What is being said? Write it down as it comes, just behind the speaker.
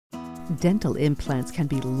dental implants can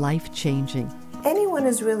be life-changing. Anyone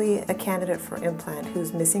is really a candidate for implant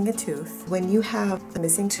who's missing a tooth. When you have a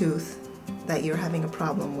missing tooth that you're having a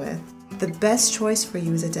problem with, the best choice for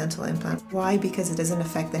you is a dental implant. Why? Because it doesn't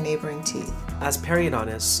affect the neighboring teeth. As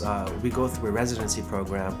periodontists, we go through a residency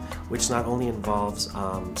program which not only involves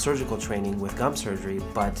surgical training with gum surgery,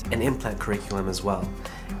 but an implant curriculum as well.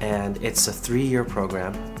 And it's a 3-year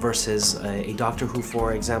program versus a doctor who,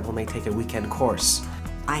 for example, may take a weekend course.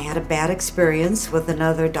 I had a bad experience with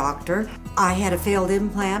another doctor. I had a failed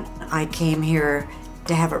implant. I came here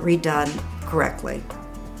to have it redone correctly,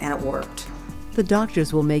 and it worked. The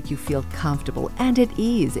doctors will make you feel comfortable and at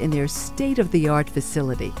ease in their state-of-the-art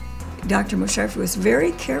facility. Dr. Musharfi was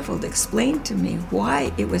very careful to explain to me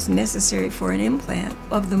why it was necessary for an implant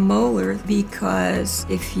of the molar, because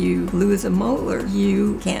if you lose a molar,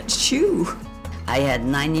 you can't chew. I had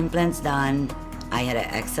 9 implants done. I had an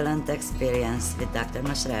excellent experience with Dr.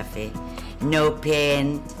 Musharfi. No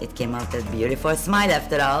pain. It came out a beautiful smile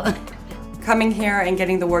after all. Coming here and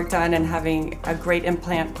getting the work done and having a great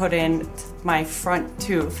implant put in my front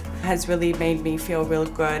tooth has really made me feel real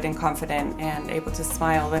good and confident and able to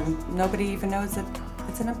smile, and nobody even knows that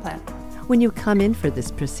it's an implant. When you come in for this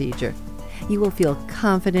procedure, you will feel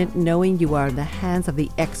confident knowing you are in the hands of the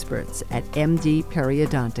experts at MD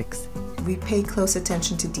Periodontics. We pay close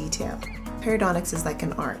attention to detail. Periodontics is like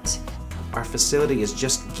an art. Our facility is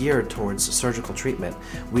just geared towards surgical treatment.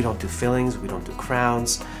 We don't do fillings, we don't do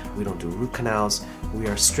crowns, we don't do root canals. We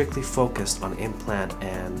are strictly focused on implant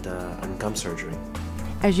and gum surgery.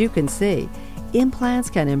 As you can see, implants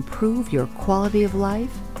can improve your quality of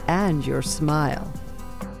life and your smile.